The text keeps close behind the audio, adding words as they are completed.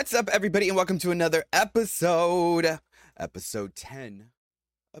What's up, everybody, and welcome to another episode 10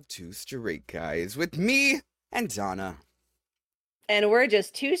 of Two Straight Guys with me and Dawna. And we're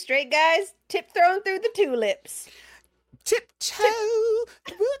just two straight guys tip-thrown through the tulips. Tiptoe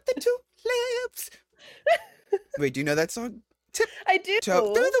through the tulips. Wait, do you know that song? I do.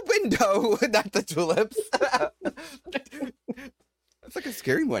 Tiptoe through the window, not the tulips. That's like a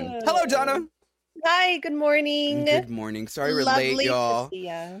scary one. Hello, Dawna. Hi, good morning. Good morning. Sorry we're Lovely late, y'all. to see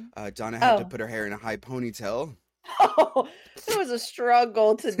ya. Dawna had to put her hair in a high ponytail. Oh, it was a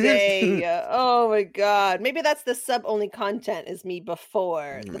struggle today. Oh my god. Maybe that's the sub-only content is me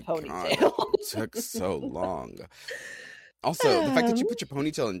before the ponytail. God, it took so long. Also, the fact that you put your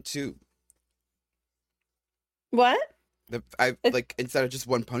ponytail in two. What? Instead of just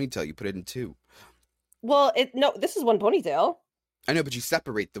one ponytail, you put it in two. Well, no, this is one ponytail. I know, but you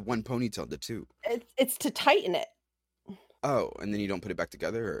separate the one ponytail into two. It's to tighten it. Oh, and then you don't put it back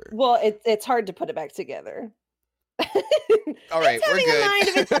together? Or... Well, it's hard to put it back together. All right, we're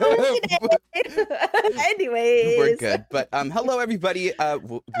good. Anyways, we're good. But hello, everybody.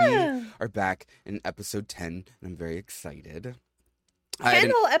 We are back in episode 10, and I'm very excited.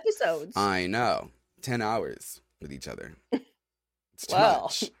 10 whole episodes. I know. 10 hours with each other. It's too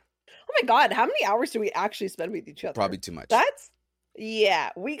much. Oh my god, how many hours do we actually spend with each other? Probably too much.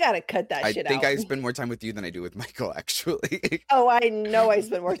 Yeah, we gotta cut that shit out. I think I spend more time with you than I do with Michael, actually. Oh, I know I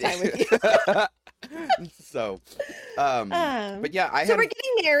spend more time with you. So, but yeah, we're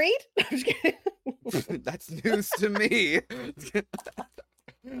getting married. I'm just kidding. That's news to me.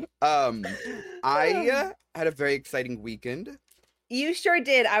 I had a very exciting weekend. You sure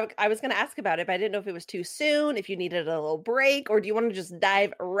did. I was going to ask about it, but I didn't know if it was too soon, if you needed a little break, or do you want to just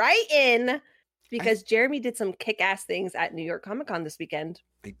dive right in? Because Jaremi did some kick-ass things at New York Comic Con this weekend.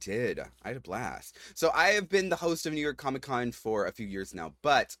 I did. I had a blast. So I have been the host of New York Comic Con for a few years now,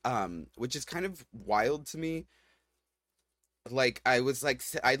 but which is kind of wild to me. Like I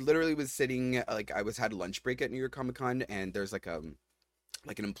literally was sitting, had a lunch break at New York Comic Con, and there's like an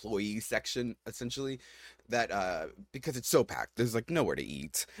employee section essentially that because it's so packed, there's like nowhere to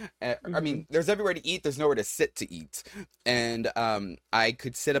eat. I mean, there's everywhere to eat, there's nowhere to sit to eat. And I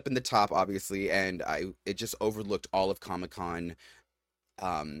could sit up in the top, obviously, and it just overlooked all of Comic-Con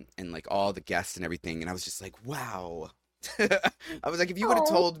and like all the guests and everything, and I was just like, wow. I was like, if you would have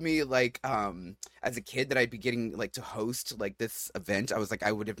told me like as a kid that I'd be getting like to host like this event, I was like,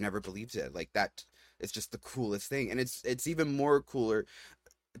 I would have never believed it. Like that is just the coolest thing. And it's even more cooler,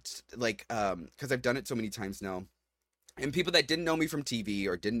 like because I've done it so many times now, and people that didn't know me from TV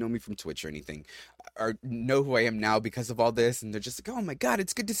or didn't know me from Twitch or anything know who I am now because of all this, and they're just like, oh my god,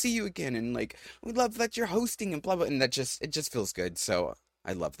 it's good to see you again, and like, we love that you're hosting and blah blah, and it just feels good. So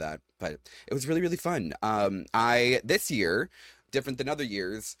I love that. But it was really, really fun. This year, different than other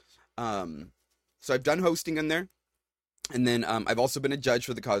years, so I've done hosting in there. And then I've also been a judge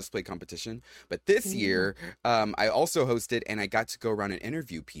for the cosplay competition. But this year, I also hosted, and I got to go around and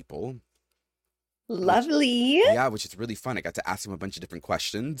interview people. Lovely. Which is really fun. I got to ask them a bunch of different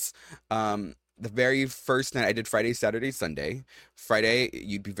questions. The very first night, I did Friday, Saturday, Sunday. Friday,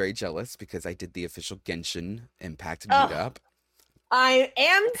 you'd be very jealous because I did the official Genshin Impact meetup. I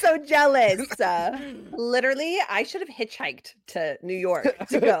am so jealous. Literally, I should have hitchhiked to New York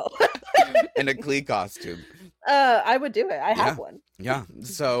to go. In a Glee costume. I would do it. I have one. Yeah.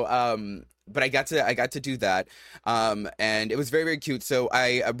 So, but I got to do that. And it was very, very cute. So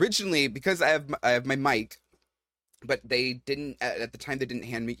I originally, because I have my mic, but they didn't, at the time they didn't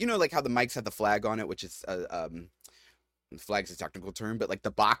hand me, you know, like how the mics have the flag on it, which is, flag's a technical term, but like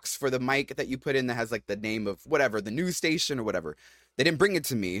the box for the mic that you put in that has like the name of whatever, the news station or whatever. They didn't bring it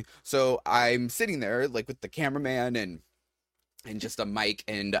to me. So I'm sitting there like with the cameraman and just a mic,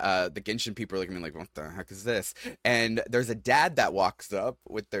 and the Genshin people are looking at me like, what the heck is this? And there's a dad that walks up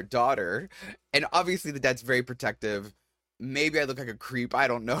with their daughter, and obviously the dad's very protective. Maybe I look like a creep, I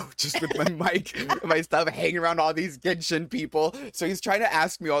don't know, just with my mic and my stuff hanging around all these Genshin people. So he's trying to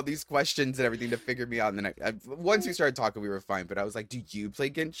ask me all these questions and everything to figure me out. And then once we started talking, we were fine. But I was like, do you play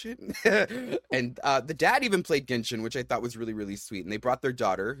Genshin? And the dad even played Genshin, which I thought was really, really sweet. And they brought their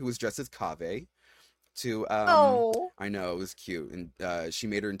daughter, who was dressed as Kaveh, to I know, it was cute. And she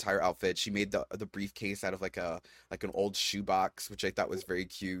made her entire outfit. She made the briefcase out of like an old shoebox, which I thought was very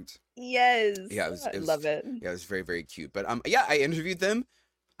cute. Yes. Yeah, I love it. Yeah, it was very, very cute. But I interviewed them,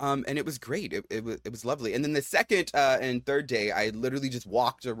 and it was great. It was lovely. And then the second and third day, I literally just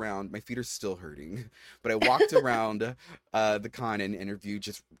walked around. My feet are still hurting, but I walked around the con and interviewed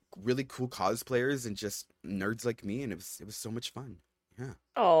just really cool cosplayers and just nerds like me, and it was so much fun. Yeah.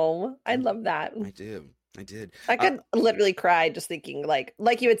 Oh, I love that. I do. I did. I could literally cry just thinking, like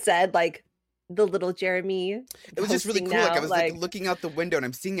you had said, like the little Jaremi It was just really hosting cool. Like I now, was like like, looking out the window and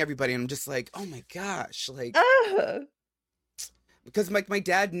I'm seeing everybody and I'm just like, oh my gosh, like ah, because my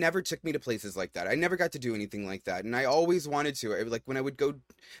dad never took me to places like that. I never got to do anything like that, and I always wanted to. Like when I would go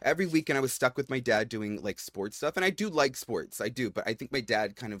every weekend, I was stuck with my dad doing like sports stuff, and I do like sports, I do. But I think my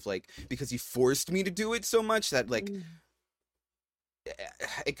dad kind of like because he forced me to do it so much that like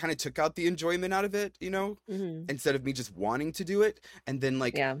it kind of took out the enjoyment out of it, you know, mm-hmm. instead of me just wanting to do it. And then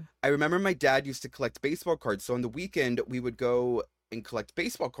like Yeah. I remember my dad used to collect baseball cards, so on the weekend we would go and collect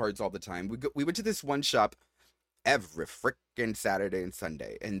baseball cards all the time. We went to this one shop every freaking Saturday and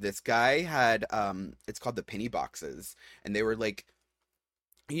Sunday. And this guy had it's called the penny boxes. And they were like,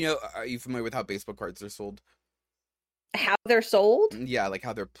 you know, are you familiar with how baseball cards are sold? How they're sold? Yeah, like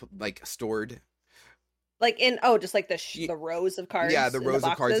how they're like stored. Like just like the rows of Yeah, cards the in the rows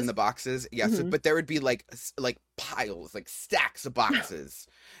of cards in the boxes. boxes. Yeah, so, Mhm. but there would be like piles, like stacks of boxes.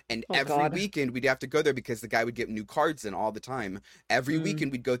 And Oh every God. weekend we'd have to go there because the guy would get new cards in all the time. Every Mm.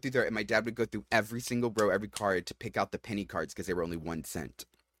 weekend we'd go through there and my dad would go through every single row, every card to pick out the penny cards because they were only 1 cent.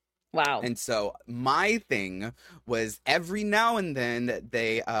 Wow. And so my thing was every now and then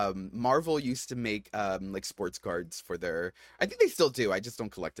they Marvel used to make like sports cards for their, I think they still do, I just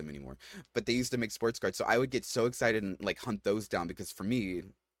don't collect them anymore. But they used to make sports cards. So I would get so excited and like hunt those down because for me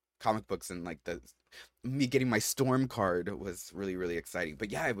comic books and like the me getting my Storm card was really really exciting. But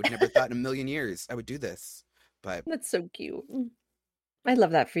yeah, I would never thought in a million years I would do this. But That's so cute. I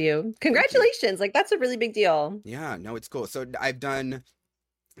love that for you. thank you. Congratulations. Like that's a really big deal. Yeah, no, it's cool. So I've done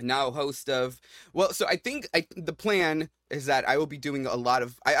now a host of so I think the plan is that I will be doing a lot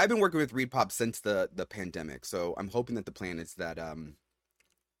of I've been working with Reed Pop since the pandemic, so I'm hoping that the plan is that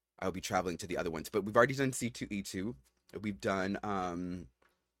I'll be traveling to the other ones, but we've already done C2E2. We've done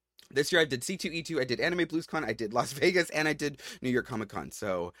this year I did C2E2, I did Anime BluesCon, I did Las Vegas, and I did New York Comic Con.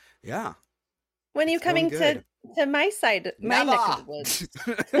 So yeah, When are you it's going coming good. to my side, my neck of the woods?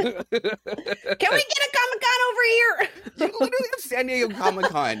 Never. Can we get a Comic-Con over here? You literally have San Diego Comic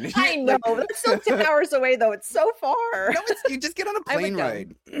Con. I know. That's still 10 hours away though. It's so far. No, you just get on a I would plane go.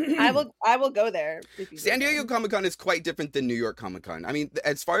 ride. I will go there. If you go San Diego there. Comic Con is quite different than New York Comic Con. I mean,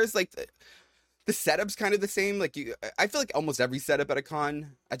 as far as like the setup's kind of the same. Like I feel like almost every setup at a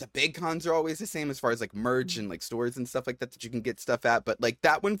con, at the big cons, are always the same as far as like merch and like stores and stuff like that that you can get stuff at. But like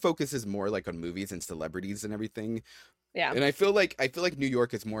that one focuses more like on movies and celebrities and everything. Yeah. And I feel like New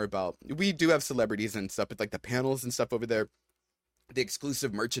York is more about, we do have celebrities and stuff, but like the panels and stuff over there, the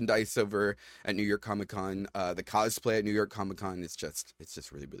exclusive merchandise over at New York Comic Con, the cosplay at New York Comic Con, it's just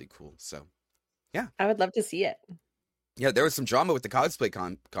really really cool. So yeah. I would love to see it. Yeah, there was some drama with the cosplay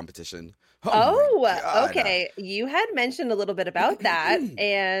competition. Oh, my God. okay. You had mentioned a little bit about that,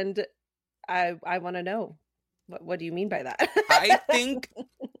 and I want to know what do you mean by that? I think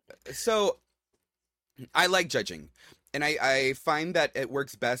so. I like judging, and I find that it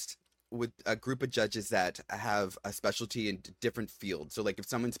works best with a group of judges that have a specialty in different fields. So like if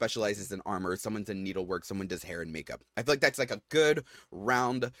someone specializes in armor, someone's in needlework, someone does hair and makeup. I feel like that's like a good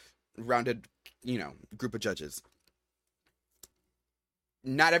rounded, group of judges.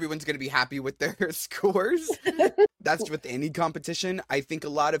 Not everyone's going to be happy with their scores. That's with any competition. I think a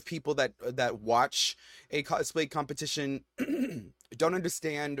lot of people that watch a cosplay competition don't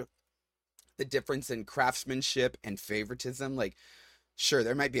understand the difference in craftsmanship and favoritism. Like, sure,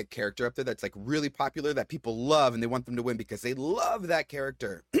 there might be a character up there that's like really popular that people love and they want them to win because they love that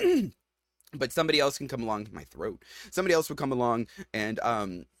character. But somebody else can come along, my throat. Somebody else will come along and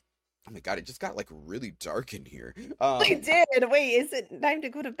oh my God, it just got like really dark in here. It did. Wait, is it time to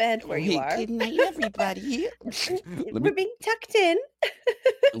go to bed where you are? Good night, everybody. We're being tucked in.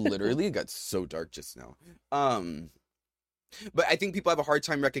 Literally, it got so dark just now. But I think people have a hard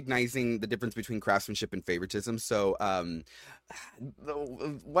time recognizing the difference between craftsmanship and favoritism. So,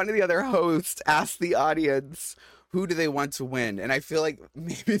 one of the other hosts asked the audience, who do they want to win? And I feel like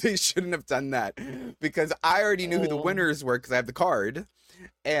maybe they shouldn't have done that because I already knew who the winners were because I have the card.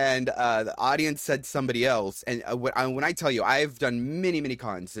 And the audience said somebody else. And when I tell you, I've done many, many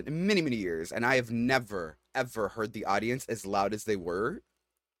cons in many, many years, and I have never, ever heard the audience as loud as they were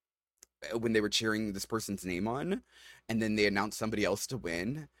when they were cheering this person's name on, and then they announced somebody else to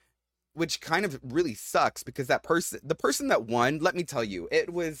win, which kind of really sucks because the person that won, let me tell you,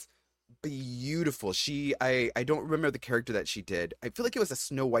 it was beautiful. I don't remember the character that she did. I feel like it was a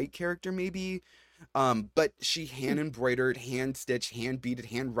Snow White character maybe. But she hand embroidered, hand stitched, hand beaded,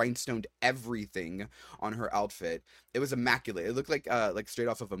 hand rhinestoned everything on her outfit. It was immaculate. It looked like straight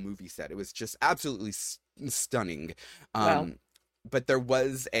off of a movie set. It was just absolutely stunning. Wow. But there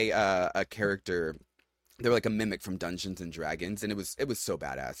was a character They were like a mimic from Dungeons and Dragons, and it was so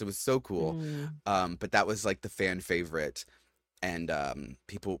badass. It was so cool. Mm. But that was like the fan favorite. And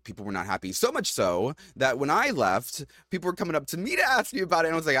people were not happy. So much so that when I left, people were coming up to me to ask me about it.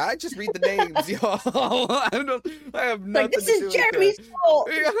 And I was like, I just read the names, y'all. I have nothing Like, this to do is with Jeremy's it. fault.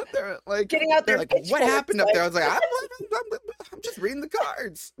 Yeah, they're like, Getting out there, like, what happened up there? I was like, I'm just reading the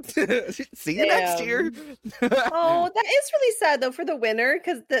cards. See you next year. Oh, that is really sad though for the winner,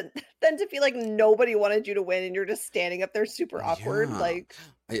 because then to feel like nobody wanted you to win and you're just standing up there super awkward, Yeah. like.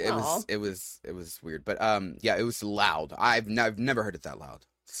 It was weird, but yeah, it was loud. I've never heard it that loud.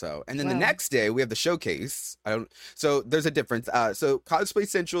 So, and then the next day we have the showcase. So there's a difference. So Cosplay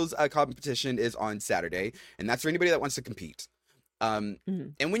Central's competition is on Saturday, and that's for anybody that wants to compete. And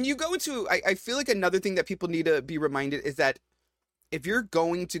when you go into, I feel like another thing that people need to be reminded is that if you're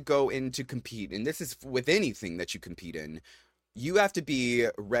going to go in to compete, and this is with anything that you compete in, you have to be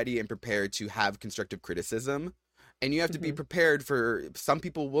ready and prepared to have constructive criticism. And you have to be prepared for some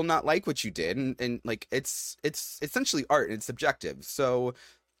people will not like what you did. And like, it's essentially art and it's subjective. So,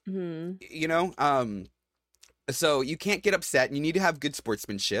 you know, so you can't get upset and you need to have good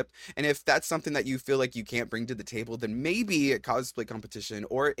sportsmanship. And if that's something that you feel like you can't bring to the table, then maybe a cosplay competition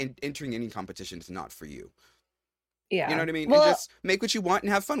or entering any competition is not for you. Yeah. You know what I mean? Well, and just make what you want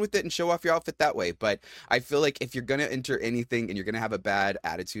and have fun with it and show off your outfit that way. But I feel like if you're going to enter anything and you're going to have a bad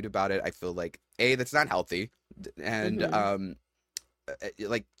attitude about it, I feel like, A, that's not healthy. And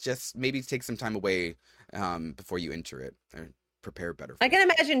like, just maybe take some time away before you enter it or prepare better for I can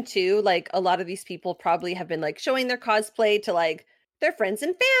imagine too, like a lot of these people probably have been like showing their cosplay to like their friends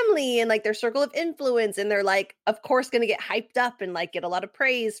and family and like their circle of influence, and they're like, of course, going to get hyped up and like get a lot of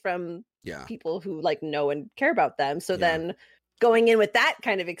praise from people who like know and care about them. So then going in with that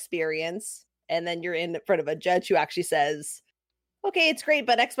kind of experience, and then you're in front of a judge who actually says, okay, it's great,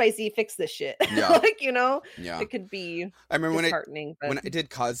 but XYZ fix this shit. Like, you know, it could be disheartening. When I did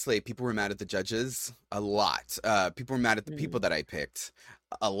cosplay, people were mad at the judges a lot. People were mad at the people that I picked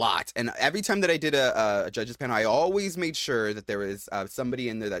a lot. And every time that I did a judges panel, I always made sure that there was somebody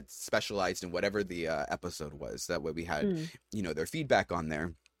in there that specialized in whatever the episode was. That way we had, you know, their feedback on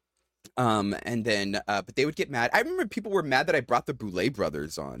there. And then, but they would get mad. I remember people were mad that I brought the Boulay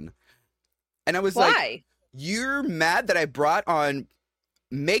brothers on. And I was like, you're mad that I brought on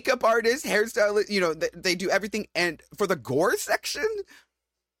makeup artists, hairstylists, you know, they do everything. And for the gore section,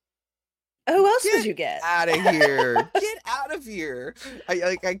 who else would you get? Out of here. Get out of here.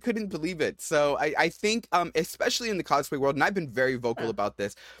 I couldn't believe it. So I think, especially in the cosplay world, and I've been very vocal about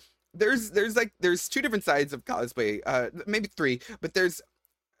this, there's two different sides of cosplay, maybe three, but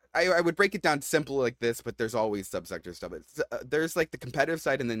I would break it down simple like this, but there's always subsector stuff. There's like the competitive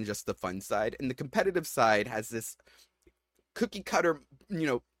side and then just the fun side. And the competitive side has this cookie cutter, you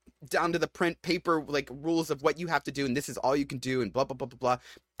know, down to the print paper, like rules of what you have to do. And this is all you can do and blah, blah, blah, blah, blah.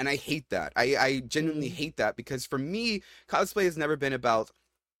 And I hate that. I genuinely hate that, because for me, cosplay has never been about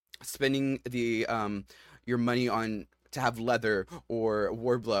spending the, your money on to have leather or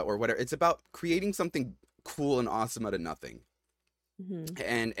warbler or whatever. It's about creating something cool and awesome out of nothing.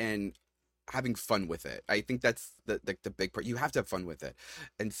 And having fun with it. I think that's the big part. You have to have fun with it.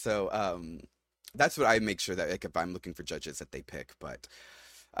 And so that's what I make sure that, like, if I'm looking for judges, that they pick. But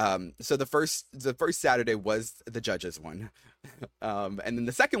so the first Saturday was the judges one. And then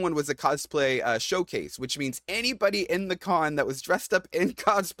the second one was a cosplay showcase, which means anybody in the con that was dressed up in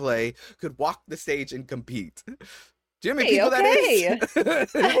cosplay could walk the stage and compete. Do you know how many people that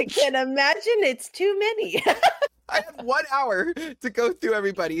is? I can imagine it's too many. I have 1 hour to go through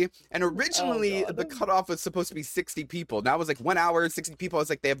everybody. And originally the cutoff was supposed to be 60 people. Now it was like 1 hour, 60 people. I was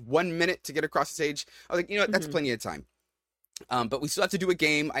like, they have 1 minute to get across the stage. I was like, you know what? That's plenty of time. But we still have to do a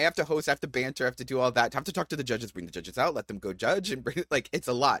game. I have to host, I have to banter, I have to do all that. I have to talk to the judges, bring the judges out, let them go judge, and bring, like, it's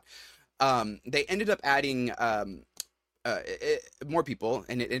a lot. They ended up adding more people,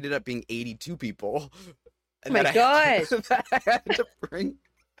 and it ended up being 82 people. Oh my God. That I had to bring.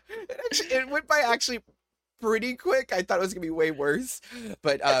 It went by actually pretty quick. I thought it was gonna be way worse,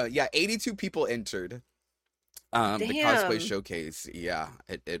 but yeah, 82 people entered the cosplay showcase. Yeah,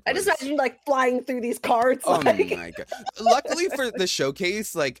 it I just imagine like flying through these cards. Oh my God. Luckily for the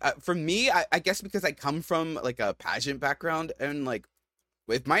showcase, like for me, I guess because I come from like a pageant background, and like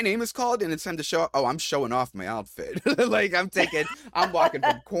if my name is called and it's time to show up, I'm showing off my outfit. Like I'm walking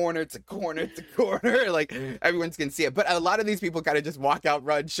from corner to corner to corner. Like everyone's gonna see it. But a lot of these people kind of just walk out,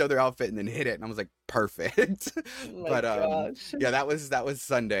 run, show their outfit, and then hit it. And I was like, perfect. Oh but gosh. yeah, that was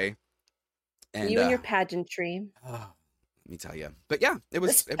Sunday. And you and your pageantry. Let me tell you. But yeah, it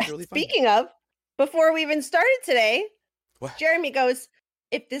was really fun. Speaking of, before we even started today, what? Jeremy goes,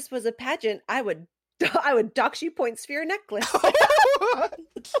 if this was a pageant, I would I would dox you points for your necklace. I'm like,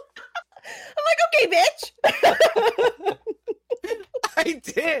 okay, bitch. I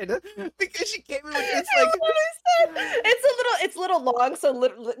did, because she came in with this it's a little long,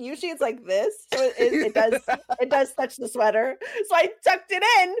 so usually it's like this, so it does touch the sweater. So I tucked it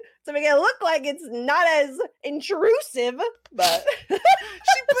in to make it look like it's not as intrusive, but she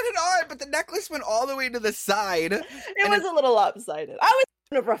put it on, but the necklace went all the way to the side. It was a little lopsided. I was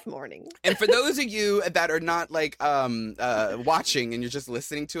having a rough morning. And for those of you that are not like watching and you're just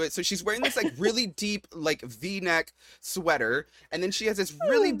listening to it, so she's wearing this like really deep like V-neck sweater, and then she has this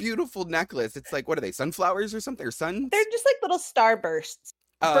really beautiful necklace. It's like, what are they, sunflowers or something, or suns? They're just like little starbursts.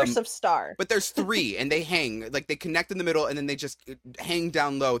 Bursts of star. But there's 3, and they hang, like they connect in the middle, and then they just hang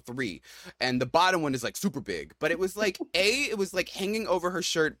down low 3. And the bottom one is like super big. But it was like, A, it was like hanging over her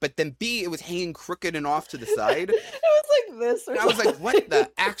shirt, but then B, it was hanging crooked and off to the side. It was like this. And I was like, what the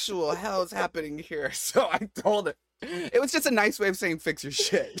actual hell is happening here? So I told her. It was just a nice way of saying fix your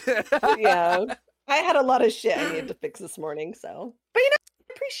shit. Yeah. I had a lot of shit I needed to fix this morning, so. But I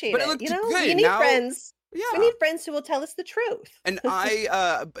appreciate it. Looked you know, good. we need friends. Yeah. We need friends who will tell us the truth. And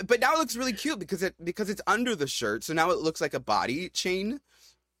but now it looks really cute because it's under the shirt, so now it looks like a body chain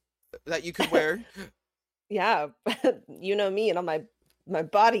that you could wear. Yeah, you know me and all my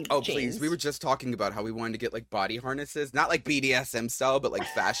body. Oh, chains. Please! We were just talking about how we wanted to get like body harnesses, not like BDSM style, but like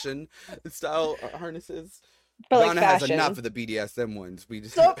fashion style harnesses. But Dawna like has enough of the BDSM ones. We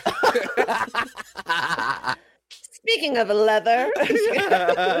just. Speaking of leather,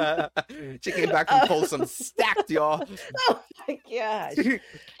 she came back from Folsom stacked, y'all. Oh my gosh.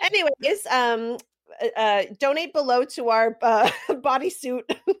 Anyways, donate below to our bodysuit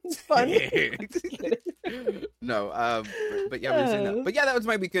fund. No, but yeah, we were saying that. But yeah, that was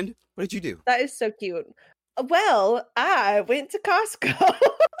my weekend. What did you do? That is so cute. Well, I went to Costco.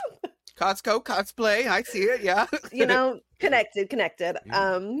 Costco cosplay, I see it. Yeah, you know, connected.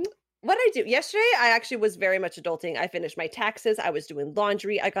 Yeah. What did I do yesterday? I actually was very much adulting. I finished my taxes. I was doing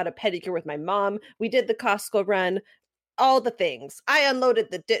laundry. I got a pedicure with my mom. We did the Costco run. All the things. I unloaded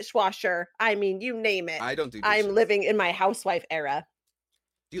the dishwasher. I mean, you name it. I don't do dishes. I'm living in my housewife era.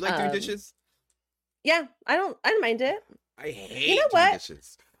 Do you like doing dishes? Yeah, I don't mind it. I hate doing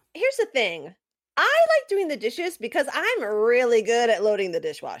dishes. Here's the thing. I like doing the dishes because I'm really good at loading the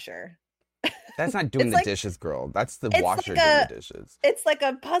dishwasher. That's not doing the dishes, girl. That's the washer doing the dishes. It's like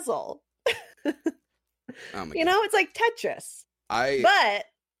a puzzle. Oh my God. You know, it's like Tetris. But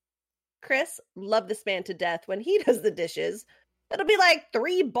Chris, love this man to death. When he does the dishes, it'll be like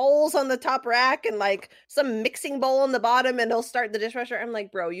 3 bowls on the top rack and like some mixing bowl on the bottom, and he'll start the dishwasher. I'm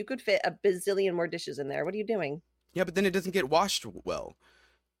like, bro, you could fit a bazillion more dishes in there. What are you doing? Yeah, but then it doesn't get washed well.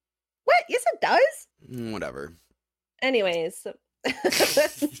 What? Yes, it does. Whatever. Anyways.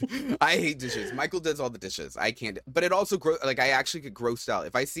 I hate dishes. Michael does all the dishes. I can't. But it also I actually get grossed out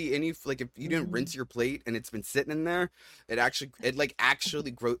if I see any if you didn't rinse your plate and it's been sitting in there. It actually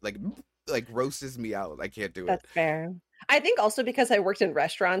grosses me out. I can't do it. That's fair. I think also because I worked in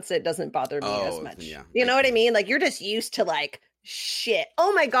restaurants, it doesn't bother me as much. Yeah, you know what I mean? Like you're just used to like shit.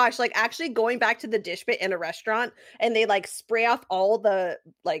 Oh my gosh, like actually going back to the dish pit in a restaurant and they like spray off all the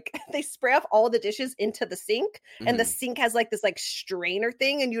dishes into the sink, and the sink has like this like strainer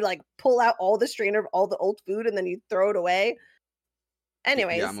thing, and you like pull out all the strainer of all the old food and then you throw it away.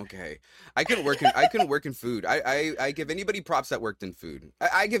 Anyways. Yeah, I'm okay. I couldn't work in food. I give anybody props that worked in food.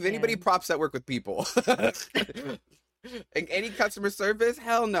 I give anybody props that work with people. Any customer service?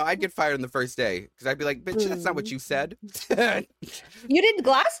 Hell no. I'd get fired on the first day because I'd be like, bitch, that's not what you said. You did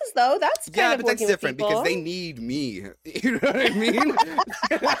glasses though. That's kind of but that's different because they need me. You know what I mean?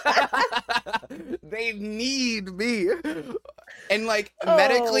 They need me. And like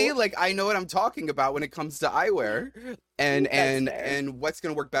medically, like I know what I'm talking about when it comes to eyewear and what's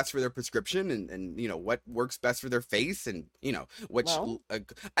going to work best for their prescription and you know what works best for their face and you know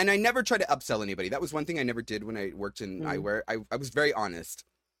and I never try to upsell anybody. That was one thing I never did when I worked in eyewear. I was very honest.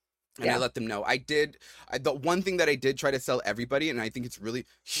 And I let them know. The one thing that I did try to sell everybody, and I think it's really,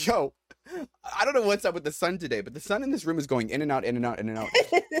 I don't know what's up with the sun today, but the sun in this room is going in and out, in and out, in and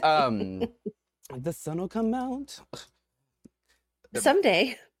out. The sun will come out.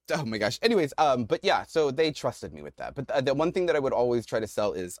 Someday. Oh my gosh. Anyways, but yeah, so they trusted me with that. But the one thing that I would always try to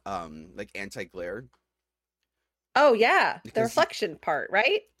sell is like anti-glare. Oh yeah, the reflection part,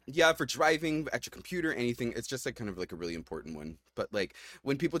 right? Yeah, for driving at your computer, anything. It's just like kind of like a really important one. But like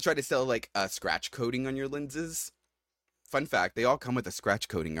when people try to sell like a scratch coating on your lenses, fun fact, they all come with a scratch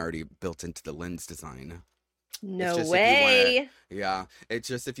coating already built into the lens design. No way. Yeah, it's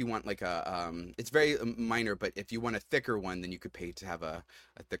just if you want like a it's very minor, but if you want a thicker one, then you could pay to have a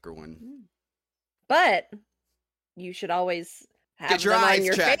thicker one. But you should always have Get your them eyes on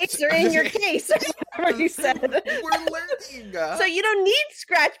your checked. face or in your case, or whatever you said. We're learning. So you don't need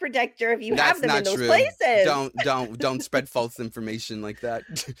scratch protector if you That's have them not in those true. places. Don't spread false information like that.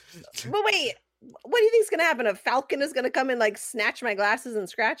 But wait, what do you think is going to happen? A falcon is going to come and like snatch my glasses and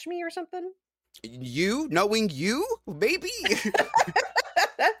scratch me or something? You knowing you maybe.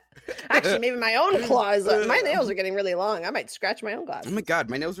 Actually, maybe my own claws. My nails are getting really long. I might scratch my own glasses. Oh my god,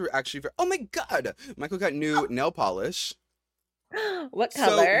 my nails were actually oh my god, Michael got new nail polish. What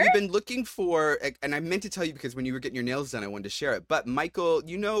color? So we've been looking for, and I meant to tell you because when you were getting your nails done, I wanted to share it. But Michael,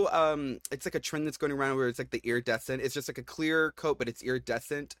 you know, it's like a trend that's going around where it's like the iridescent. It's just like a clear coat, but it's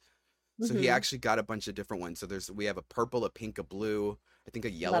iridescent. So he actually got a bunch of different ones. So we have a purple, a pink, a blue, I think a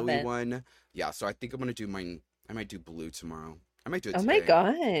yellowy one. Yeah. So I think I'm gonna do mine. I might do blue tomorrow. I might do it. Oh today. my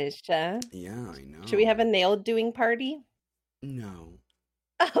gosh. Yeah, I know. Should we have a nail doing party? No.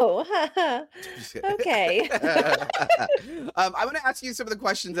 Oh, okay. I'm going to ask you some of the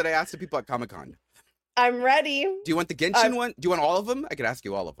questions that I asked the people at Comic-Con. I'm ready. Do you want the Genshin one? Do you want all of them? I could ask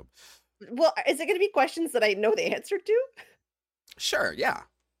you all of them. Well, is it going to be questions that I know the answer to? Sure, yeah.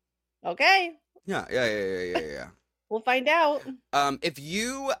 Okay. Yeah. We'll find out. If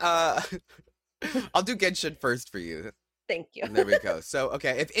you, I'll do Genshin first for you. Thank you. There we go. So,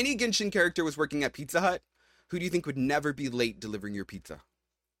 okay, if any Genshin character was working at Pizza Hut, who do you think would never be late delivering your pizza?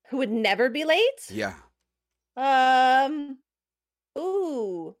 Who would never be late? Yeah.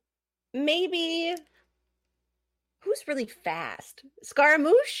 Ooh, maybe. Who's really fast?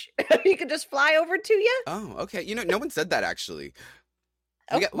 Scaramouche? He could just fly over to you? Oh, okay. You know, no one said that actually.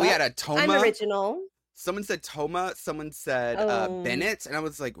 Oh, We had a Toma. I'm original. Someone said Toma. Someone said Oh. Bennett, and I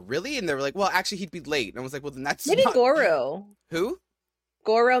was like, really? And they were like, well, actually, he'd be late. And I was like, well, then that's Maybe not... Goro. Who?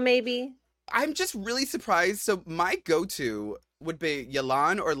 Goro, maybe. I'm just really surprised. So my go-to would be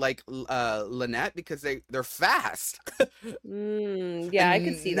Yalan or like Lynette because they're fast. Yeah, I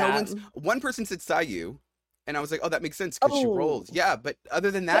could see that. One person said Sayu, and I was like, oh, that makes sense because she rolls. Yeah, but other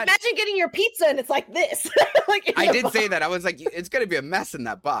than that, imagine getting your pizza and it's like this. Like I did say that. I was like, it's gonna be a mess in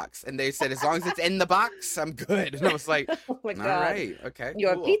that box, and they said as long as it's in the box, I'm good. And I was like, oh my God. all right, okay,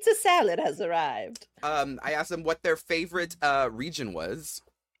 Your cool. pizza salad has arrived. I asked them what their favorite region was.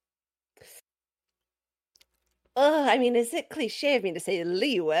 I mean, is it cliche of me to say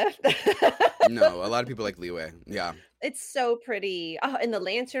Liyue? No, a lot of people like Liyue. Yeah, it's so pretty. Oh, and the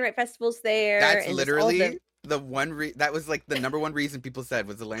Lantern Rite Festival's there. that's and literally the one. That was like the number one reason people said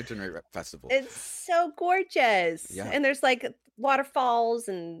was the Lantern Rite Festival. It's so gorgeous. Yeah. And there's like waterfalls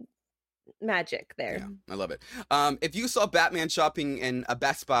and magic there. Yeah, I love it. If you saw Batman shopping in a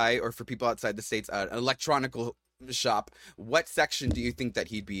Best Buy, or for people outside the States, an electronical shop, what section do you think that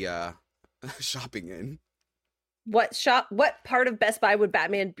he'd be shopping in? What part of Best Buy would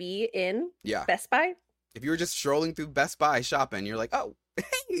Batman be in? Yeah. Best Buy? If you were just strolling through Best Buy shopping, you're like, oh, hey,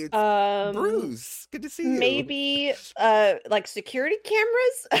 it's Bruce. Good to see you. Maybe like security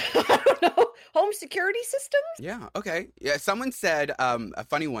cameras? I don't know. Home security systems? Yeah, okay. Yeah, someone said a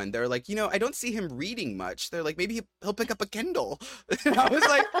funny one. They're like, I don't see him reading much. They're like, maybe he'll pick up a Kindle. And I was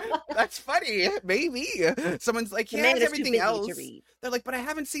like, that's funny. Maybe. Someone's like, he has everything else. They're like, but I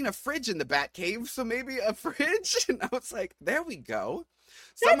haven't seen a fridge in the Batcave, so maybe a fridge. And I was like, there we go.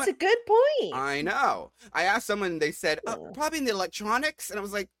 That's a good point. I know. I asked someone, they said, probably in the electronics. And I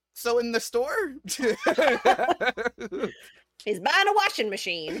was like, so in the store? He's buying a washing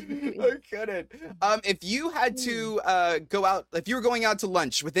machine. I couldn't. If you had to go out, if you were going out to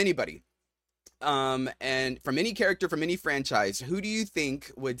lunch with anybody, and from any character, from any franchise, who do you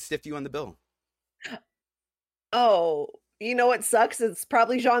think would stiff you on the bill? Oh, you know what sucks? It's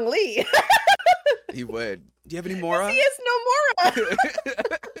probably Zhongli. He would. Do you have any Mora? He has no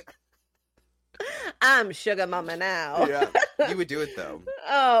Mora. I'm Sugar Mama now. Yeah, you would do it though.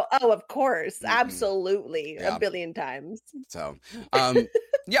 Oh, of course, absolutely, a billion times. So,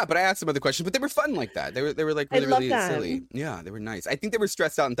 yeah, but I asked some other questions, but they were fun like that. They were like really silly. Yeah, they were nice. I think they were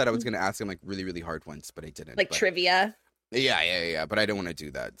stressed out and thought I was going to ask them like really, really hard ones, but I didn't. Like trivia. Yeah. But I didn't want to do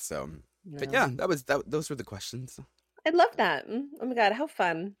that. So, but yeah, those were the questions. I love that. Oh my God, how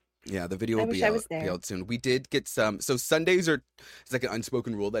fun. Yeah, the video will be out soon. We did get some. So Sundays it's like an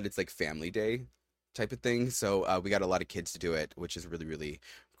unspoken rule that it's like family day type of thing. So we got a lot of kids to do it, which is really, really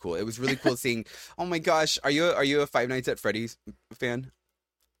cool. It was really cool seeing. Oh my gosh, are you a Five Nights at Freddy's fan?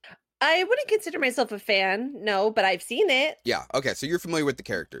 I wouldn't consider myself a fan, no, but I've seen it. Yeah. Okay, so you're familiar with the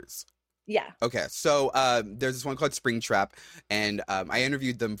characters. Yeah. Okay, so there's this one called Springtrap, and I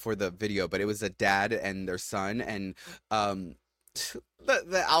interviewed them for the video, but it was a dad and their son, and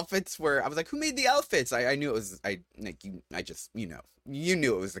the outfits were, I was like, who made the outfits? I knew it was, you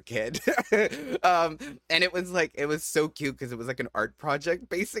knew it was a kid. And it was like, it was so cute because it was like an art project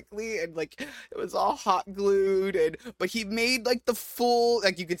basically. And like, it was all hot glued but he made like the full,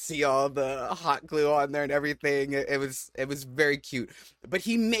 like you could see all the hot glue on there and everything. It was very cute, but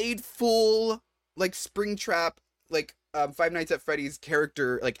he made full like Springtrap, like Five Nights at Freddy's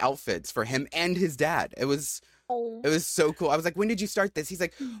character, like outfits for him and his dad. It was so cool. I was like, when did you start this? He's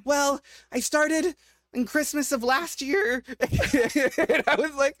like, well, I started in Christmas of last year. And I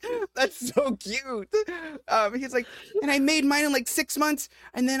was like, that's so cute. He's like, and I made mine in like 6 months.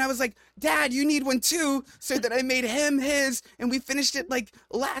 And then I was like, Dad, you need one too. So that I made him his, and we finished it like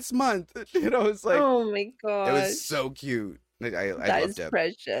last month. And I was like, oh my god, it was so cute. I loved it.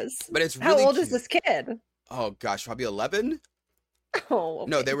 Precious. But it's really how old cute. is this kid? Oh gosh, probably 11. Oh, okay.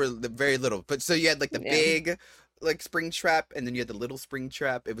 No, they were very little. But so you had like the big like Springtrap, and then you had the little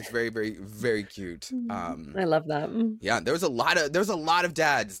Springtrap. It was very, very, very cute. I love that. Yeah, there was a lot of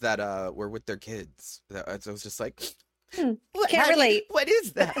dads that were with their kids. I was just like, can't relate. What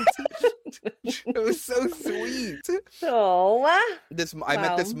is that? It was so sweet. Oh, I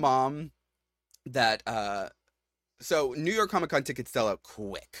met this mom that so New York Comic Con tickets sell out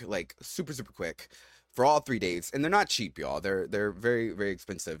quick, like super, super quick. For all 3 days, and they're not cheap, y'all. They're very, very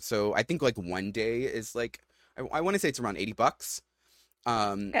expensive. So I think like one day is like, I want to say it's around $80.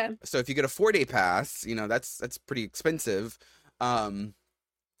 Okay. So if you get a 4-day pass, you know that's pretty expensive. And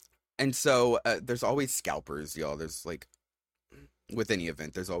so there's always scalpers, y'all. There's like, with any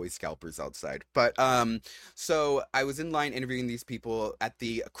event, there's always scalpers outside. But so I was in line interviewing these people at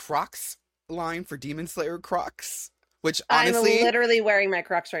the Crocs line for Demon Slayer Crocs. Which honestly, I'm literally wearing my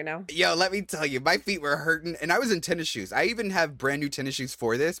Crocs right now. Yo, let me tell you, my feet were hurting, and I was in tennis shoes. I even have brand new tennis shoes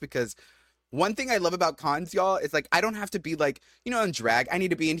for this because one thing I love about cons, y'all, is like I don't have to be like, you know, in drag. I need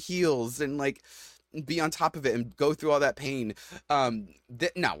to be in heels and like be on top of it and go through all that pain.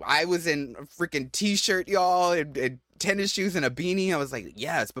 No, I was in a freaking t-shirt, y'all, and tennis shoes and a beanie. I was like,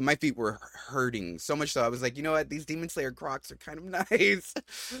 yes, but my feet were hurting so much so I was like, you know what, these Demon Slayer Crocs are kind of nice.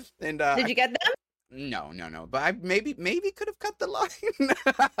 And did you get them? No. But I maybe could have cut the line.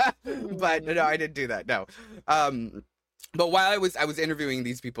 But no, I didn't do that. No. But while I was interviewing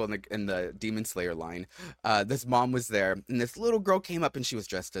these people in the Demon Slayer line, this mom was there, and this little girl came up, and she was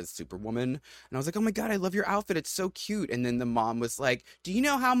dressed as Superwoman, and I was like, "Oh my god, I love your outfit! It's so cute!" And then the mom was like, "Do you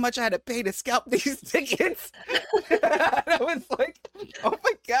know how much I had to pay to scalp these tickets?" And I was like, "Oh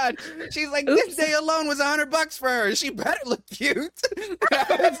my god!" She's like, "This day alone was $100 for her. She better look cute." And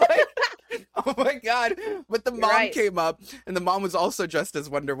I was like, "Oh my god!" But the mom came up, and the mom was also dressed as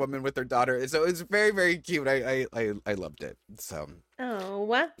Wonder Woman with her daughter, so it was very, very cute. I loved it. So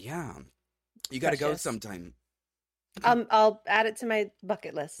yeah, you got to go sometime. I'll add it to my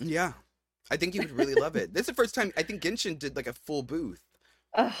bucket list. Yeah, I think you would really love it. This is the first time I think Genshin did like a full booth.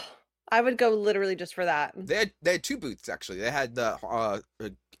 I would go literally just for that. They had 2 booths actually. They had the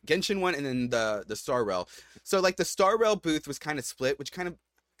Genshin one and then the Star Rail. So like the Star Rail booth was kind of split, which kind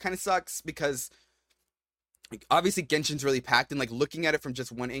of sucks because like, obviously Genshin's really packed, and like looking at it from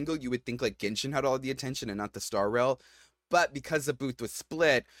just one angle, you would think like Genshin had all the attention and not the Star Rail. But because the booth was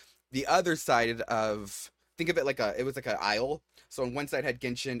split, the other side of, think of it like it was like an aisle. So on one side had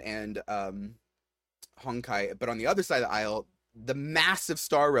Genshin and Honkai, but on the other side of the aisle, the massive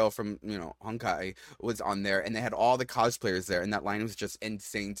Star Rail from, you know, Honkai was on there, and they had all the cosplayers there, and that line was just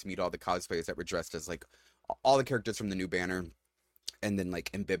insane to meet all the cosplayers that were dressed as like all the characters from the new banner, and then like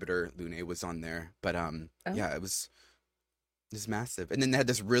Imbibitor Lune was on there. But yeah, it was massive. And then they had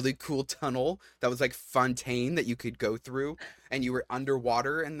this really cool tunnel that was like fontaine that you could go through, and you were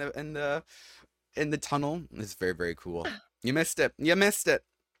underwater in the tunnel. It's very, very cool. You missed it.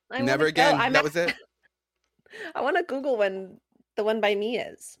 Never again. That was it. I want to Google when the one by me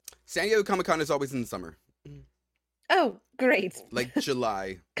is. San Diego Comic Con is always in the summer. Oh, great. Like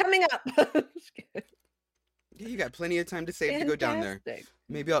July. Coming up. Yeah, you got plenty of time to save to go down there.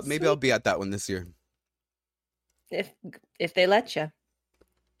 Maybe I'll be at that one this year. If they let you.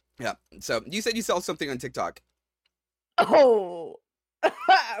 Yeah. So you said you saw something on TikTok. Oh,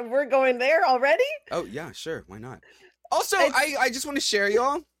 we're going there already? Oh yeah, sure. Why not? Also, I just want to share,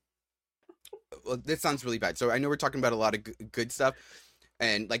 y'all. Well, this sounds really bad. So I know we're talking about a lot of good stuff,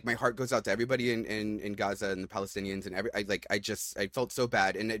 and like my heart goes out to everybody in Gaza and the Palestinians and I felt so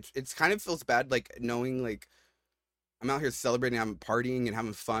bad, and it's kind of feels bad like knowing like I'm out here celebrating, I'm partying and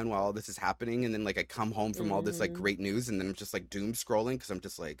having fun while all this is happening, and then like I come home from all this like great news, and then I'm just like doom scrolling because I'm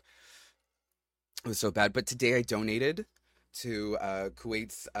just like, it was so bad. But today I donated to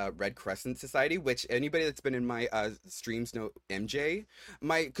Kuwait's Red Crescent Society, which anybody that's been in my streams know MJ.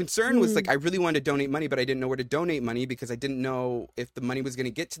 My concern was like, I really wanted to donate money, but I didn't know where to donate money because I didn't know if the money was going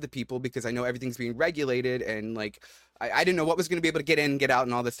to get to the people, because I know everything's being regulated, and like I didn't know what was going to be able to get in, get out,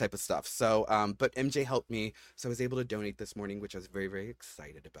 and all this type of stuff. So, but MJ helped me, so I was able to donate this morning, which I was very, very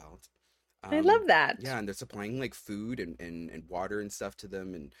excited about. I love that. Yeah, and they're supplying like food and water and stuff to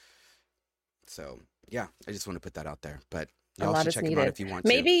them, and so yeah, I just want to put that out there. But y'all should check them out if you want to.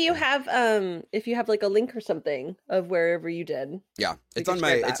 Maybe you have if you have like a link or something of wherever you did. Yeah, it's on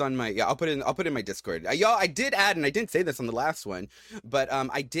my yeah, I'll put it in my Discord. Y'all, I did add, and I didn't say this on the last one, but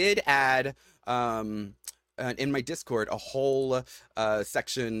I did add in my Discord a whole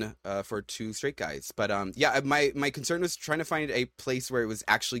section for two straight guys. But yeah, my concern was trying to find a place where it was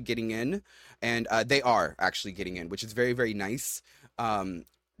actually getting in, and they are actually getting in, which is very, very nice.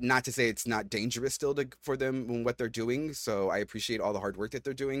 Not to say it's not dangerous still for them and what they're doing. So I appreciate all the hard work that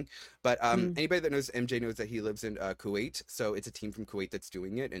they're doing. But anybody that knows MJ knows that he lives in Kuwait. So it's a team from Kuwait that's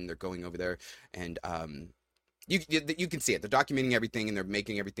doing it, and they're going over there, and you can see it. They're documenting everything, and they're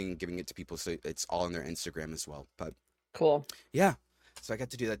making everything and giving it to people. So it's all on their Instagram as well. But cool. Yeah. So I got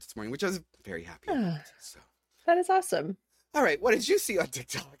to do that this morning, which I was very happy about. So that is awesome. All right, what did you see on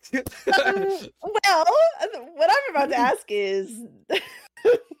TikTok? Well, what I'm about to ask is...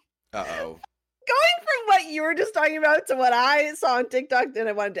 Uh-oh. Going from what you were just talking about to what I saw on TikTok that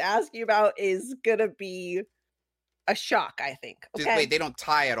I wanted to ask you about is going to be a shock, I think. Okay? Wait, they don't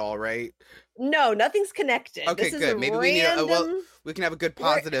tie at all, right? No, nothing's connected. Okay, this good. Is Maybe we can have a good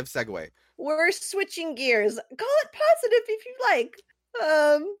positive segue. We're switching gears. Call it positive if you like.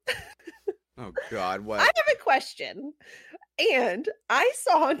 Oh, God, what? I have a question. And I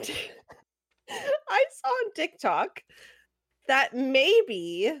saw on TikTok that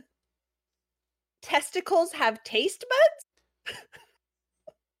maybe testicles have taste buds.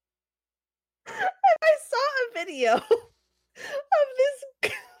 And I saw a video of this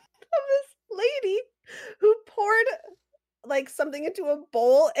lady who poured like something into a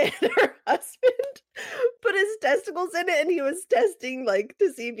bowl, and her husband put his testicles in it, and he was testing like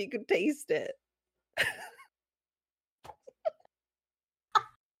to see if he could taste it.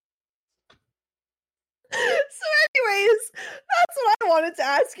 So anyways, that's what I wanted to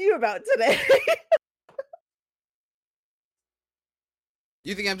ask you about today.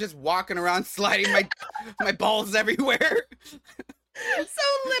 You think I'm just walking around sliding my balls everywhere? So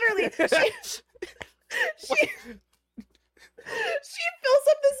literally, she fills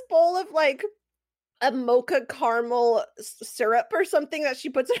up this bowl of like a mocha caramel syrup or something that she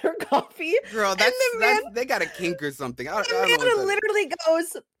puts in her coffee. Girl, they got a kink or something. I don't know literally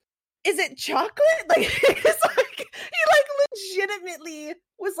goes, "Is it chocolate?" Like it's like he like legitimately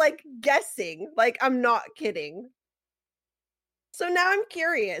was like guessing. Like, I'm not kidding. So now I'm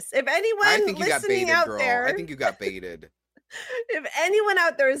curious if anyone listening out there. I think you got baited. If anyone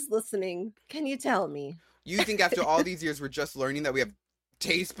out there is listening, can you tell me? You think after all these years we're just learning that we have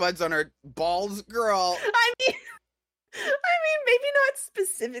taste buds on our balls, girl? I mean, maybe not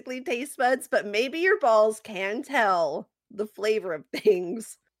specifically taste buds, but maybe your balls can tell the flavor of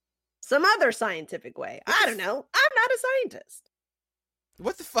things some other scientific way. I don't know. I'm not a scientist.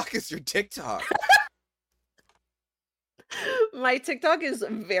 What the fuck is your TikTok? My TikTok is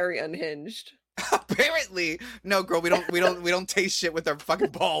very unhinged. Apparently. No, girl, we don't taste shit with our fucking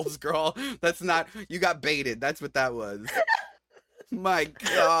balls, girl. That's not, you got baited. That's what that was. My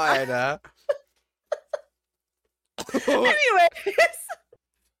God. Anyways.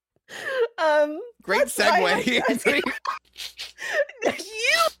 Great segue.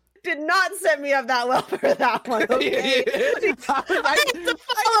 You did not set me up that well for that one, okay? I didn't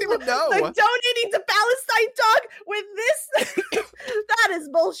know. The donating to Palestine talk with this. That is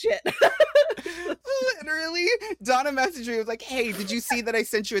bullshit. Literally, Dawna messaged me. It was like, "Hey, did you see that I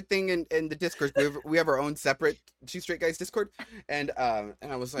sent you a thing in the Discord? We have our own separate Two Straight Guys Discord." And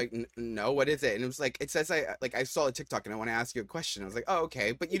I was like, "No, what is it?" And it was like, it says I saw a TikTok and I want to ask you a question. I was like, "Oh,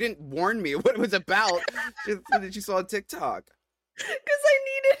 okay," but you didn't warn me what it was about. That you saw a TikTok. Because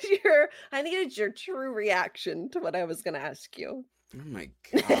I needed your true reaction to what I was going to ask you. Oh my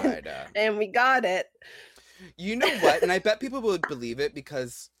God. And we got it. You know what? And I bet people would believe it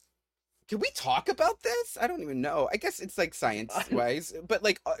because, can we talk about this? I don't even know. I guess it's like science wise, but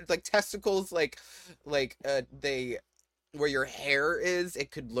like testicles, like they, where your hair is,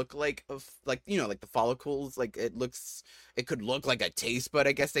 it could look like like the follicles, like it could look like a taste bud.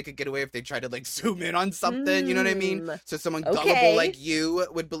 I guess they could get away if they try to like zoom in on something. You know what I mean? So someone gullible like you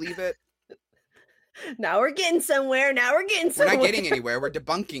would believe it. Now we're getting somewhere. We're not getting anywhere. We're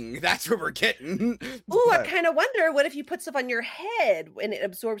debunking. That's what we're getting. Ooh, I kind of wonder, what if you put stuff on your head and it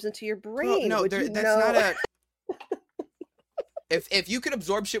absorbs into your brain? Well, no, that's not a... If you could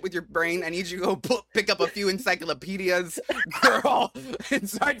absorb shit with your brain, I need you to go pick up a few encyclopedias, girl, and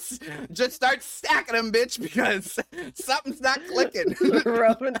start stacking them, bitch, because something's not clicking.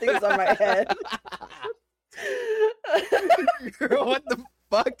 Rubbing things on my head. Girl, what the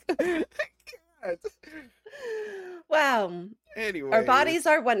fuck? God. Wow. Anyway, our bodies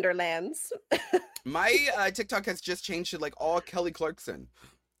are wonderlands. My TikTok has just changed to like all Kelly Clarkson.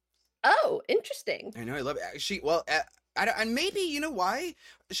 Oh, interesting. I know, I love it. And maybe, you know why?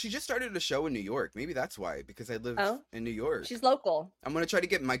 She just started a show in New York. Maybe that's why, because I live in New York. She's local. I'm going to try to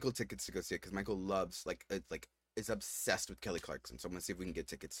get Michael tickets to go see it, because Michael loves, is obsessed with Kelly Clarkson. So I'm going to see if we can get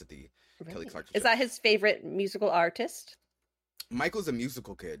tickets to the Kelly Clarkson show. Is that his favorite musical artist? Michael's a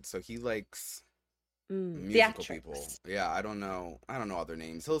musical kid, so he likes musical people. Yeah, I don't know all their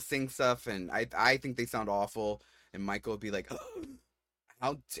names. He'll sing stuff, and I think they sound awful, and Michael would be like, oh,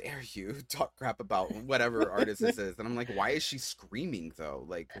 how dare you talk crap about whatever artist this is? And I'm like, why is she screaming though?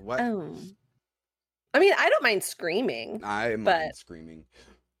 Like, what? Oh. I mean, I don't mind screaming. I mind screaming.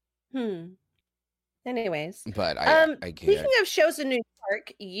 Anyways. But I can't. Speaking of shows in New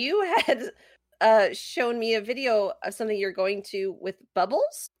York, you had shown me a video of something you're going to with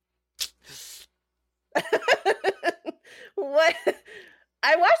Bubbles. What?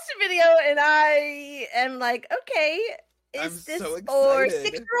 I watched the video and I am like, okay, is this so for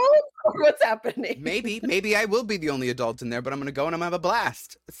 6-year-olds or what's happening? Maybe I will be the only adult in there, but I'm gonna go and I'm gonna have a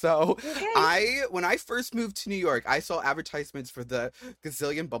blast. So when I first moved to New York, I saw advertisements for the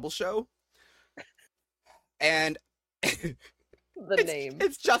Gazillion Bubble Show, and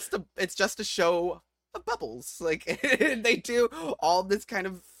it's just a show of bubbles. Like they do all this kind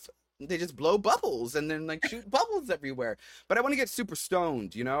of. They just blow bubbles and then like shoot bubbles everywhere. But I want to get super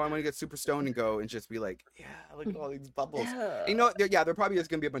stoned, you know? I want to get super stoned and go and just be like, yeah, look at all these bubbles. You know, there probably is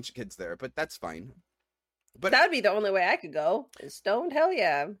going to be a bunch of kids there, but that's fine. But that would be the only way I could go. Is stoned? Hell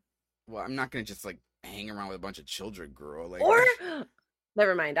yeah. Well, I'm not going to just like hang around with a bunch of children, girl. Like, or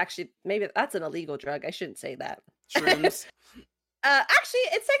never mind. Actually, maybe that's an illegal drug. I shouldn't say that. Shrooms. Actually,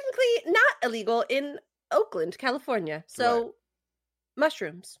 it's technically not illegal in Oakland, California. So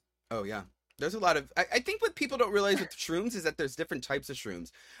mushrooms. Oh, yeah. There's a lot of... I think what people don't realize with shrooms is that there's different types of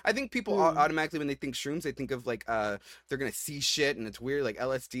shrooms. I think people automatically, when they think shrooms, they think of, like, they're going to see shit and it's weird, like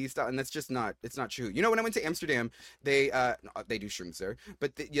LSD stuff, and that's just not... It's not true. You know, when I went to Amsterdam, they do shrooms there,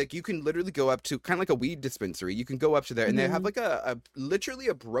 but like you can literally go up to, kind of like a weed dispensary, you can go up to there, and they have, like, literally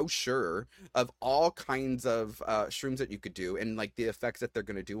a brochure of all kinds of shrooms that you could do, and, like, the effects that they're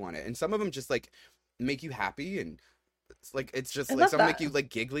going to do on it. And some of them just, like, make you happy, and... It's just like some make you like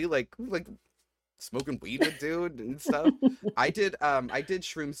giggly, like smoking weed would do and stuff. I did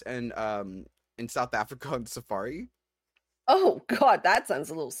shrooms in South Africa on safari. Oh God, that sounds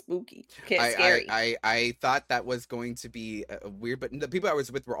a little spooky. Scary. I thought that was going to be weird, but the people I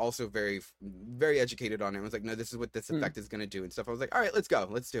was with were also very, very educated on it. I was like, no, this is what this effect is going to do and stuff. I was like, all right, let's go,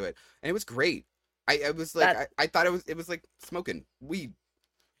 let's do it, and it was great. I was like, I thought it was like smoking weed.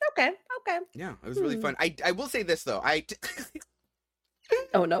 Okay. Yeah, it was really fun. I will say this though.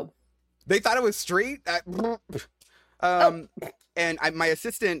 Oh no. They thought it was straight. And my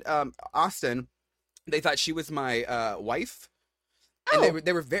assistant Austin, they thought she was my wife, and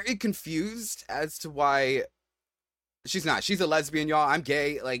they were very confused as to why. She's not. She's a lesbian, y'all. I'm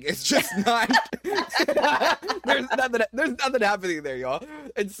gay. Like, it's just not. There's nothing happening there, y'all.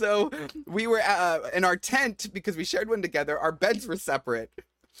 And so we were in our tent because we shared one together. Our beds were separate.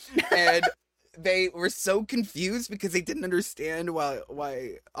 And they were so confused because they didn't understand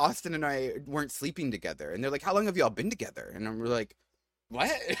why Austin and I weren't sleeping together. And they're like, how long have y'all been together? And we're like, what?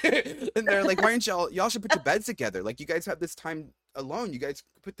 And they're like, why aren't y'all should put your beds together? Like, you guys have this time alone. You guys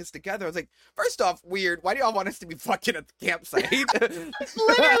put this together. I was like, first off, weird. Why do y'all want us to be fucking at the campsite?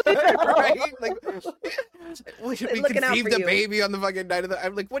 Literally, right? Like, we conceived a baby on the fucking night of the...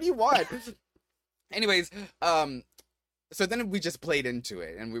 I'm like, what do you want? Anyways, so then we just played into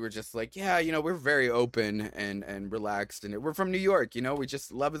it, and we were just like, yeah, you know, we're very open and relaxed, and we're from New York, you know, we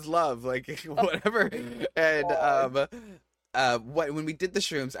just love is love, like, whatever. And when we did the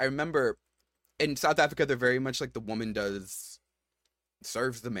shrooms, I remember in South Africa, they're very much like the woman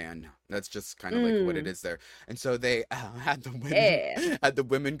serves the man. That's just kind of like what it is there. And so they had the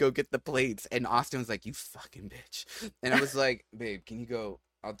women go get the plates, and Austin was like, you fucking bitch. And I was like, babe, can you go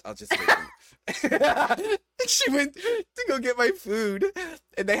I'll just take them. She went to go get my food,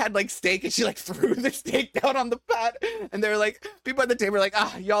 and they had like steak, and she like threw the steak down on the pot, and they were like, people at the table were like,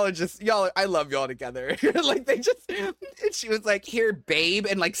 I love y'all together. Like they just, and she was like, here, babe,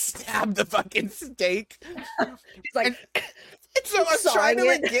 and like stabbed the fucking steak. She's like, and so I was trying to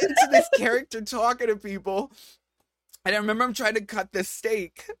like get into this character talking to people, and I remember I'm trying to cut this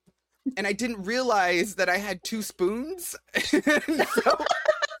steak. And I didn't realize that I had 2 spoons. So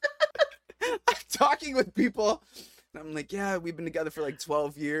I'm talking with people, and I'm like, yeah, we've been together for like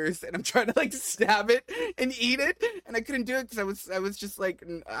 12 years, and I'm trying to like stab it and eat it, and I couldn't do it because I was just like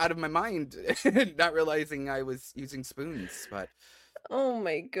out of my mind, not realizing I was using spoons. But oh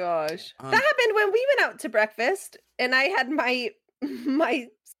my gosh, that happened when we went out to breakfast, and I had my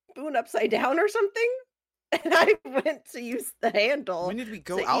spoon upside down or something. And I went to use the handle. When did we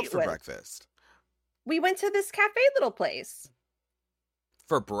go out for breakfast? We went to this cafe little place.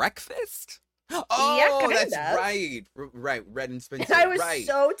 For breakfast? Oh, yeah, that's right. Right, Red and Spencer. And I was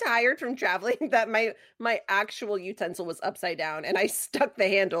so tired from traveling that my actual utensil was upside down, and I stuck the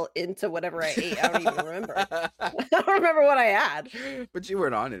handle into whatever I ate. I don't even remember. I don't remember what I had. But you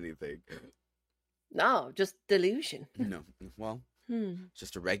weren't on anything. No, just delusion. No, well,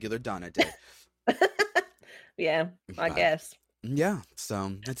 just a regular Dawna day. Yeah, I guess. Yeah,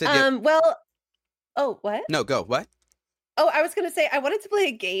 so that's it. Well, oh, what? No, go. What? Oh, I was gonna say I wanted to play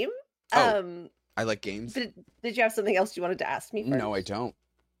a game. I like games. Did you have something else you wanted to ask me first? No, I don't.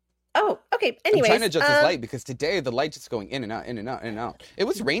 Oh, okay. Anyways, I'm trying to adjust this light because today the light just going in and out, in and out, in and out. It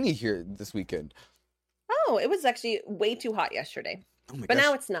was rainy here this weekend. Oh, it was actually way too hot yesterday. Oh my gosh. But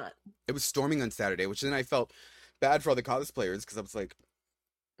now it's not. It was storming on Saturday, which then I felt bad for all the cosplayers because I was like,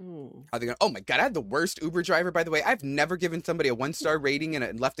 oh my god, I had the worst Uber driver, by the way. I've never given somebody a 1-star rating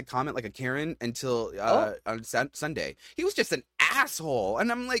and left a comment like a Karen until on Sunday. He was just an asshole.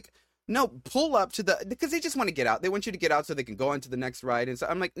 And I'm like, no, pull up to because they just want to get out. They want you to get out so they can go on to the next ride. And so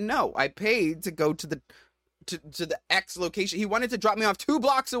I'm like, no, I paid to go to the X location. He wanted to drop me off 2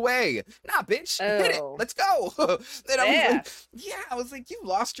 blocks away. Nah, bitch, hit it. Let's go. Then I was like, you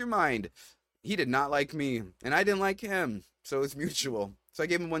lost your mind. He did not like me, and I didn't like him. So it was mutual. So I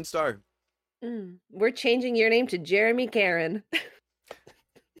gave him 1 star. We're changing your name to Jeremy Karen.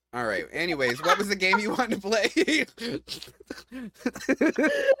 All right. Anyways, what was the game you wanted to play?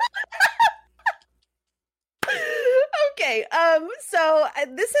 Okay. So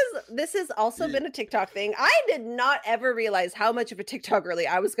this has also been a TikTok thing. I did not ever realize how much of a TikTok girly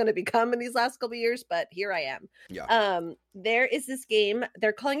I was going to become in these last couple of years, but here I am. Yeah. There is this game.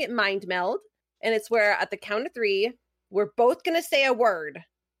 They're calling it MindMeld, and it's where at the count of 3, we're both going to say a word.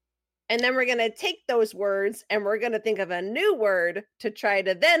 And then we're going to take those words and we're going to think of a new word to try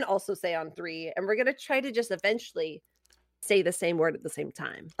to then also say on 3. And we're going to try to just eventually say the same word at the same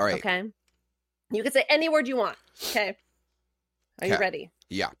time. All right. Okay. You can say any word you want. Okay. Are you ready?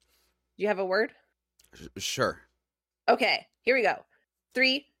 Yeah. Do you have a word? Sure. Okay. Here we go.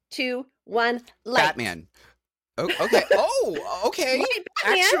 3, 2, 1. Light. Batman. Oh, okay. Oh, okay. Wait,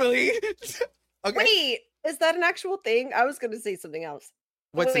 Batman? Actually. Okay. Wait, is that an actual thing? I was going to say something else.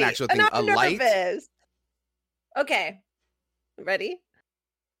 What's an actual thing? A light? Okay. Ready?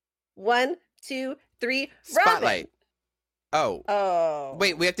 1, 2, 3. Spotlight. Robin. Oh.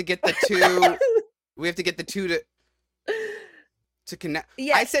 Wait, we have to get the 2. We have to get the 2 to connect.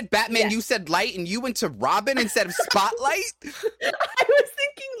 Yes. I said Batman, you said light, and you went to Robin instead of Spotlight? I was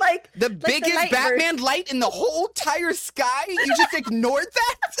thinking like the biggest Batman light in the whole entire sky? You just ignored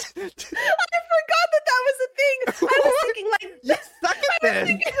that? I forgot that was a thing. I was thinking like... You suck at this.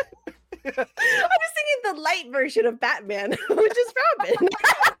 I was thinking the light version of Batman, which is Robin.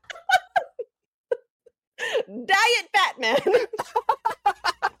 Diet Batman.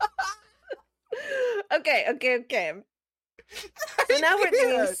 Okay. So now we're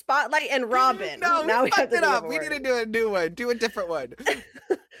doing Spotlight and Robin. No, now we fucked it up. We need to do a new one. Do a different one.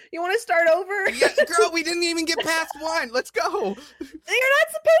 You want to start over? Yeah, girl, we didn't even get past 1. Let's go. You're not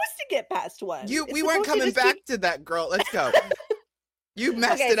supposed to get past 1. We weren't coming back to that, girl. Let's go. You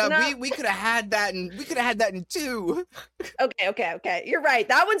messed it up. Now... We could have had that, and we could have had that in 2. Okay. You're right.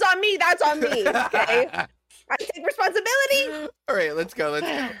 That one's on me. That's on me. Okay. I take responsibility. All right, let's go.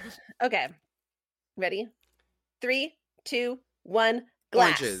 Okay. Ready? 3, 2, 1.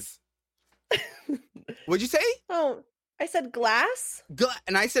 Glass. Oranges. What'd you say? Oh, I said glass.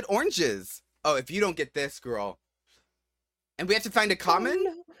 And I said oranges. Oh, if you don't get this, girl. And we have to find a common? Oh,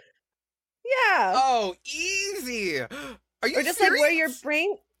 no. Yeah. Oh, easy. Are you or just serious? Like where your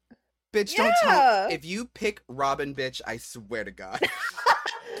brain... Bitch, don't tell me. If you pick Robin, bitch, I swear to God.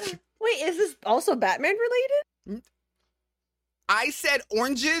 Wait, is this also Batman related? I said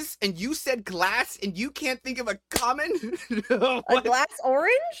oranges and you said glass and you can't think of a common? A glass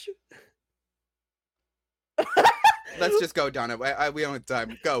orange? Let's just go, Donna. We don't have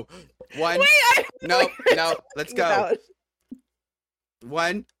time. Go. One. Wait, No, let's go. about.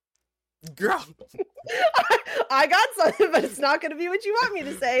 One. Girl. I got something, but it's not going to be what you want me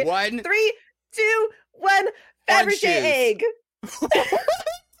to say. One. 3, 2, 1. Orange Fabergé juice. egg.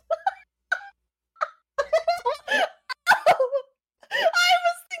 I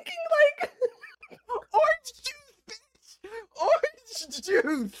was thinking like Orange juice, bitch. Orange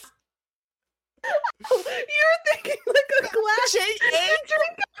juice. you're thinking like a glass egg.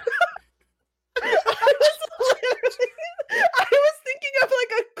 drink. I was thinking of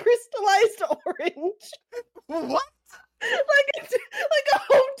like a crystallized orange. What? Like a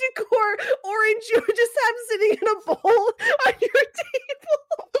home decor orange you would just have sitting in a bowl on your table.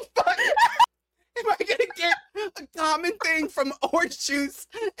 Fuck. Am I gonna get a common thing from orange juice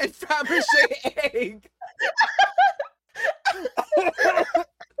and Fabergé egg?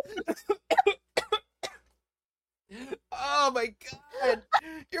 Oh my god.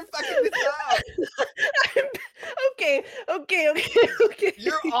 You're fucking this up. Okay.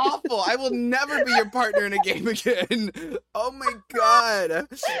 You're awful. I will never be your partner in a game again. Oh my god.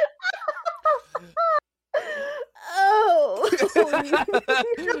 Oh.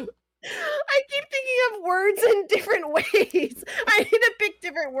 I keep thinking of words in different ways. I need to pick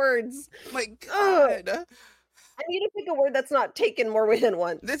different words. My god. I need to pick a word that's not taken more than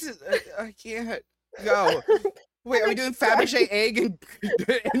once. This is I can't go. Wait, are we doing Fabergé egg and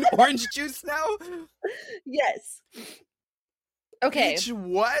orange juice now? Yes. Okay. Bitch,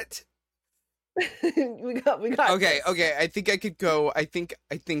 what? we got Okay, this. okay. I think I could go. I think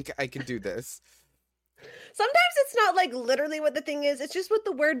I can do this. Sometimes it's not like literally what the thing is, it's just what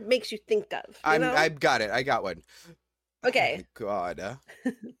the word makes you think of. You know? I've got it. I got one. Okay. Oh my god.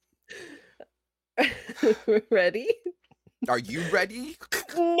 Ready? Are you ready?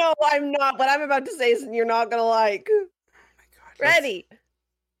 No, I'm not. What I'm about to say is you're not gonna like. Oh my god. Ready?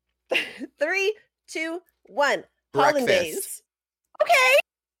 3, 2, 1. Hollandaise. Okay.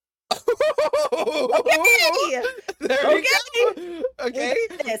 Okay. There we go. Okay. We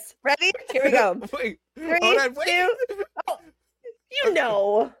did this. Ready? Here we go. Wait. 3, Hold on, wait. 2. Oh, you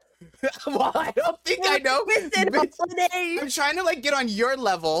know. Well, I don't think I know. Twisted Bitch, holidays. I'm trying to like get on your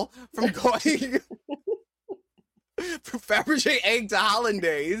level from going from Fabergé egg to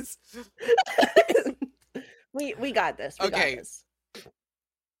hollandaise. We got this. We Okay. got this.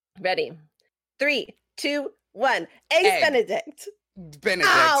 Ready? 3, 2, 1. Eggs Egg. Benedict. Benedict.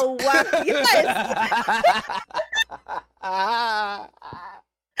 Oh, wow. Yes.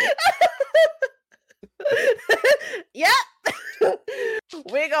 Yeah.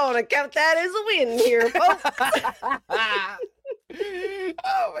 We're going to count that as a win here, folks.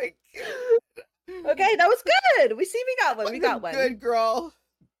 Oh my god. Okay, that was good. We got one. We got one. Good girl.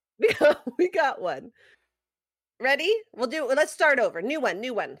 We got one. Ready? Let's start over. New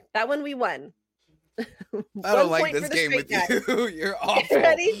one. That one we won. I 1 don't like point this for the game with straight guy. you. You're awful.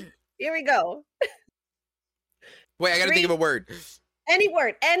 Ready? Here we go. Wait, I gotta think of a word. Any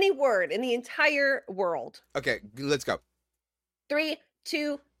word in the entire world. Okay, let's go. 3,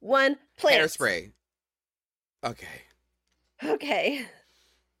 2, 1. Plant. Hairspray. Okay. Okay.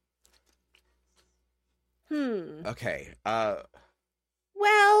 Okay.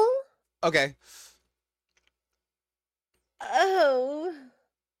 Well. Okay. Oh.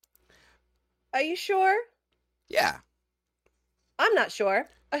 Are you sure? Yeah. I'm not sure.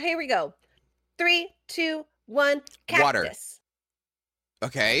 Oh, here we go. 3, 2, 1. Cactus. Water.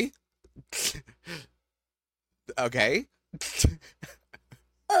 Okay. Okay.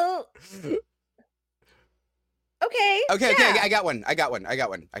 Oh. Okay. Okay, yeah. okay, I got one.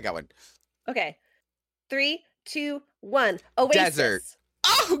 Okay. 3, 2, 1. Oasis. Desert.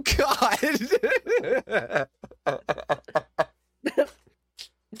 Oh god.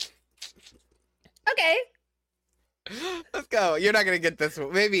 Okay. Let's go. You're not gonna get this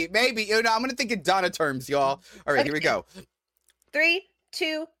one. Maybe. You know, I'm gonna think in Donna terms, y'all. All right, here we go. 3,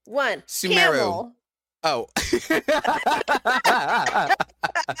 2, 1. Sumeru. Camel. Oh.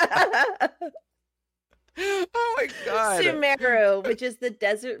 Oh my god. Sumeru, which is the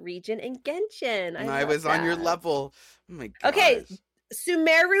desert region in Genshin. I was on your level. Oh my god. Okay,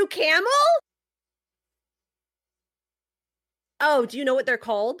 Sumeru camel? Oh, do you know what they're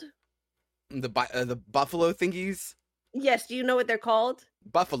called? The buffalo thingies? Yes, do you know what they're called?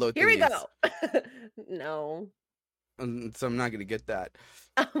 Buffalo thingies. Here we go. No. So I'm not gonna get that.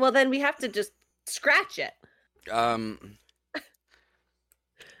 Well, then we have to just scratch it.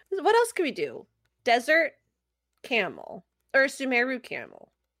 What else can we do? Desert camel. or a Sumeru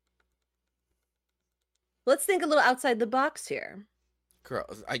camel? Let's think a little outside the box here. Girl,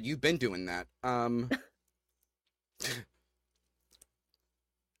 you've been doing that.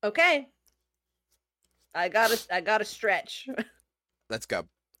 Okay. I gotta stretch. Let's go.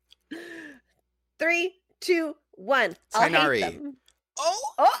 3, 2, 1. I'll hate Sainari. them.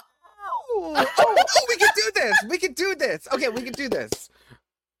 Oh, Oh, oh, we can do this. We can do this. Okay, we can do this.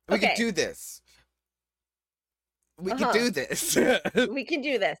 We Okay. can do this. We can Uh-huh. do this. we can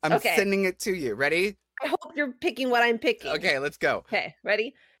do this. I'm Okay. sending it to you. Ready? I hope you're picking what I'm picking. Okay, let's go. Okay,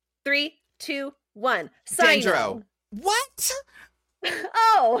 ready? 3, 2, 1. Dendro. Sino. What?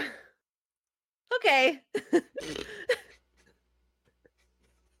 Oh. Okay.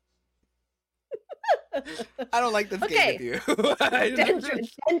 I don't like this Okay. game with you.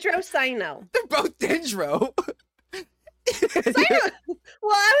 Dendro Sino. They're both Dendro. Sino.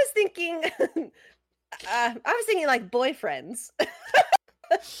 Well, I was thinking like boyfriends.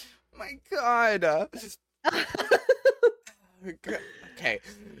 My God. Okay.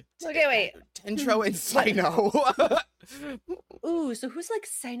 Okay, wait. Dendro and Sino. Ooh, so who's like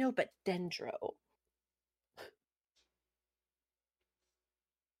Sino but Dendro?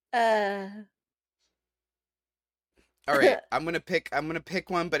 All right, I'm gonna pick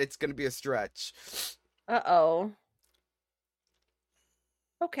one, but it's gonna be a stretch. Uh-oh.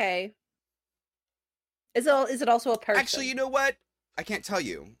 Okay. Is it also a person? Actually, you know what? I can't tell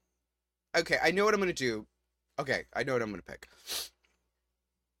you. Okay, I know what I'm gonna do. Okay, I know what I'm gonna pick.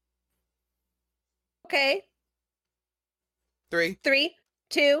 Okay. 3, 3,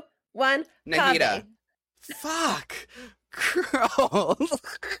 2, 1. Nahida. Kave. Fuck, girl.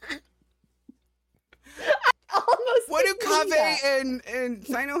 Almost. What do picked Kave Nahida. and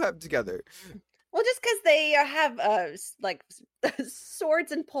Sino have together? Well, just because they have like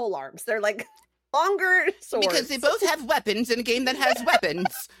swords and pole arms. They're like longer swords. Because they both have weapons in a game that has weapons.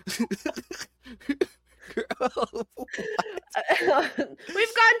 Girl. I think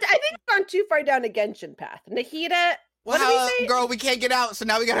we've gone too far down a Genshin path. Nahida. What did we say? Girl, we can't get out, so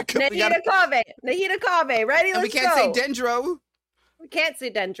now we gotta. Nahida Kave. Nahida Kave. Ready? And Let's we can't go. say Dendro. We can't say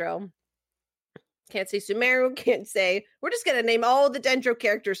Dendro. Can't say Sumeru. Can't say. We're just gonna name all the Dendro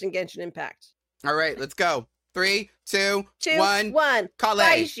characters in Genshin Impact. All right, let's go. 3, 2, 2, 1. 1. Kale.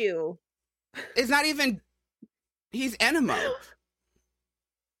 Baiju. It's not even. He's Animo.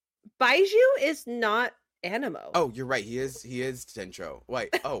 Baiju is not Animo. Oh, you're right. He is Dendro.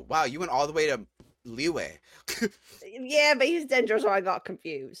 Wait. Oh, wow. You went all the way to Liyue. Yeah, but he's Dendro, so I got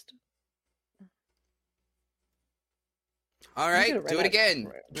confused. All right, do it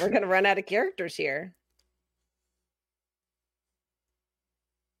again. We're gonna run out of characters here.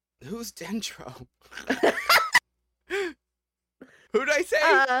 Who's Dendro? Who did I say?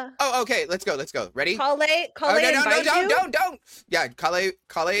 Oh, okay. Let's go. Ready? Kale and Baiju? Don't. Yeah, Kale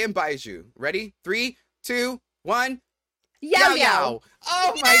and Baiju. Ready? 3, 2, 1. Yao Yao.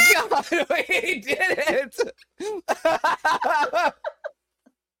 Oh my God, we did it.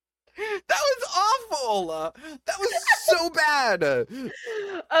 That was awful. That was so bad.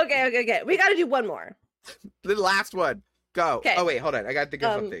 Okay. We gotta do one more. The last one. Go. Okay. Oh wait, hold on. I gotta think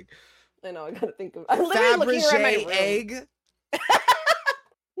of something. I know, I gotta think of. I'm literally looking around my Fabergé room. egg.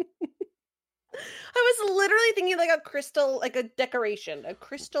 I was literally thinking like a crystal, like a decoration, a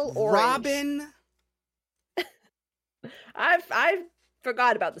crystal orange. Robin. I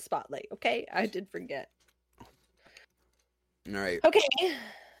forgot about the spotlight. Okay, I did forget. All right. Okay.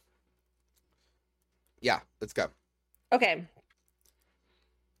 Yeah, let's go. Okay.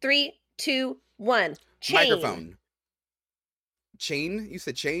 3, 2, 1. Chain. Microphone. Chain? You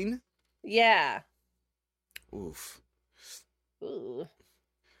said chain? Yeah. Oof. Ooh.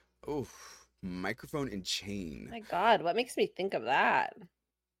 Oof. Microphone and chain. My God, what makes me think of that?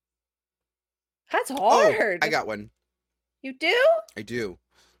 That's Oh, hard. I got one. You do? I do.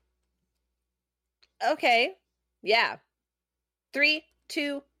 Okay. Yeah. 3,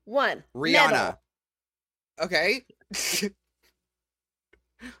 2, 1. Rihanna. Metal. Okay.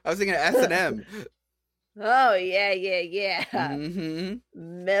 I was thinking of S&M. Oh, yeah. Mm-hmm.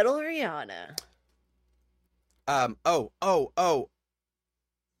 Metal Rihanna. Oh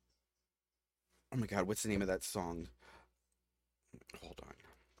my God, what's the name of that song? Hold on.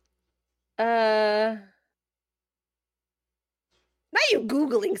 Now you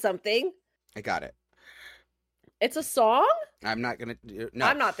Googling something. I got it. It's a song? I'm not gonna. No.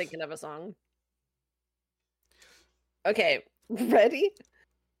 I'm not thinking of a song. Okay, ready?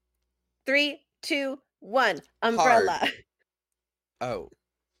 3, 2, 1. Umbrella. Hard. Oh.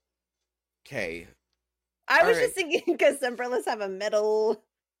 Okay. I was All just thinking because umbrellas have a metal.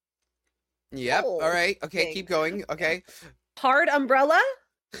 Yep. Oh, All right. Okay. thing. Keep going. Okay. Hard umbrella?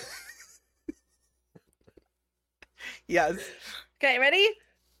 Yes. Okay, ready?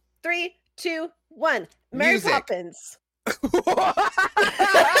 3, 2, 1. Mary Music. Poppins. I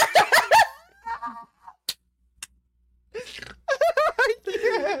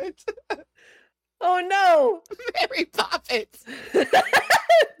can't. Oh no. Mary Poppins.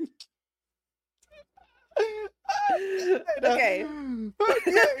 Okay. Okay.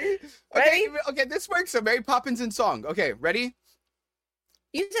 Ready? Okay, this works. So Mary Poppins and song. Okay, ready?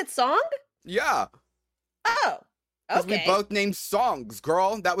 You said song? Yeah. Oh. 'Cause Okay. we both named songs,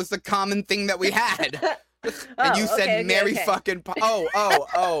 girl. That was the common thing that we had. And Oh, you said okay, Mary okay. fucking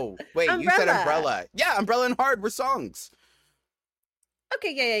oh. Wait, you said Umbrella. umbrella. Yeah, umbrella and hard were songs.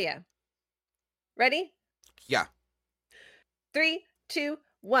 Okay, yeah. Ready? Yeah. 3, 2,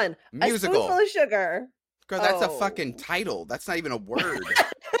 1. Musical. A spoonful of sugar. Girl, that's a Oh. fucking title. That's not even a word.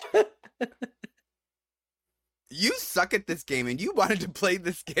 You suck at this game and you wanted to play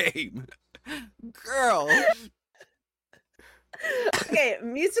this game. Girl. Okay,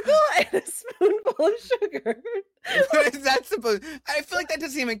 musical and a spoonful of sugar. What is that supposed? I feel like that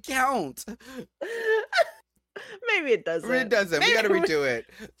doesn't even count. Maybe it doesn't. It doesn't. We Maybe gotta redo it.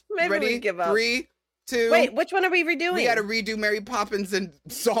 Maybe Ready? we give up. 3, 2. Wait, which one are we redoing? We gotta redo Mary Poppins and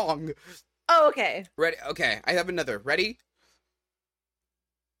song. Oh, okay. Ready? Okay, I have another. Ready?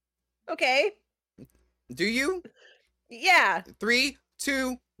 Okay. Do you? Yeah. 3,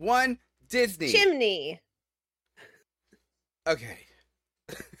 2, 1. Disney. Chimney. Okay.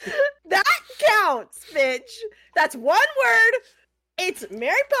 That counts, bitch. That's one word. It's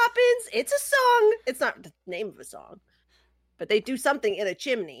Mary Poppins. It's a song. It's not the name of a song, but they do something in a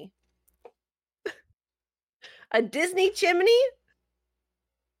chimney. A Disney chimney?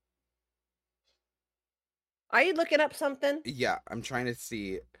 Are you looking up something? Yeah, I'm trying to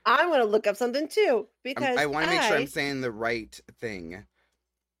see. I'm going to look up something too because I want to make sure I'm saying the right thing.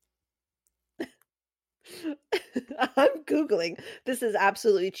 I'm Googling. This is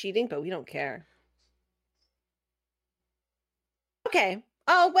absolutely cheating, but we don't care. Okay.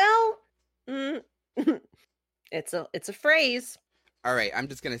 Oh, well, it's a phrase. All right, I'm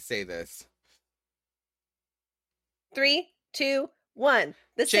just gonna say this. 3, 2, 1.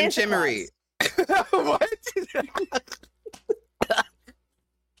 The Chim Santa Chimmery. Claus. What?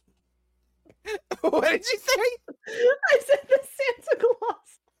 What did you say? I said the Santa Claus.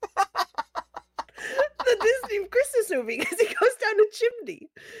 The Disney Christmas movie because he goes down a chimney.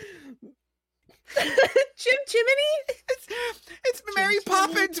 Chimney? It's Mary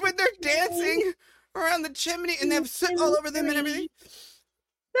Poppins when they're dancing around the chimney and they have soot all over them and everything.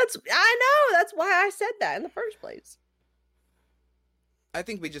 I know. That's why I said that in the first place. I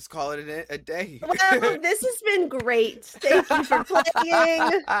think we just call it a day. Well, this has been great. Thank you for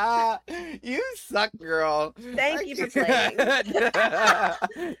playing. You suck, girl. Thank you for playing. Now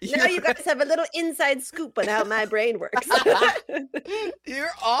you guys have a little inside scoop on how my brain works.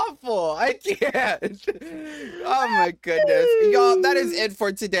 You're awful. I can't. Oh my goodness. Y'all, that is it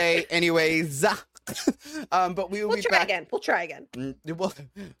for today. Anyways. But we will be back again. We'll try again.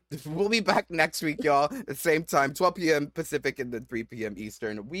 We'll be back next week, y'all. At the same time, 12 p.m. Pacific and then 3 p.m.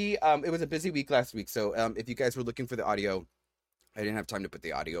 Eastern. It was a busy week last week, so if you guys were looking for the audio, I didn't have time to put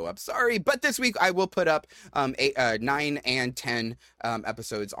the audio up. Sorry, but this week I will put up 9 and 10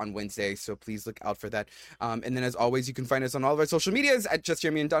 episodes on Wednesday, so please look out for that. And then, as always, you can find us on all of our social medias at just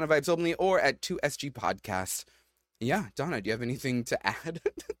Jaremi and Dawna Vibes Only or at 2SG Podcasts. Yeah, Donna, do you have anything to add?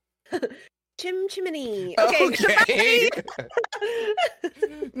 Chimney. Okay. Okay.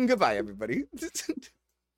 Goodbye, everybody.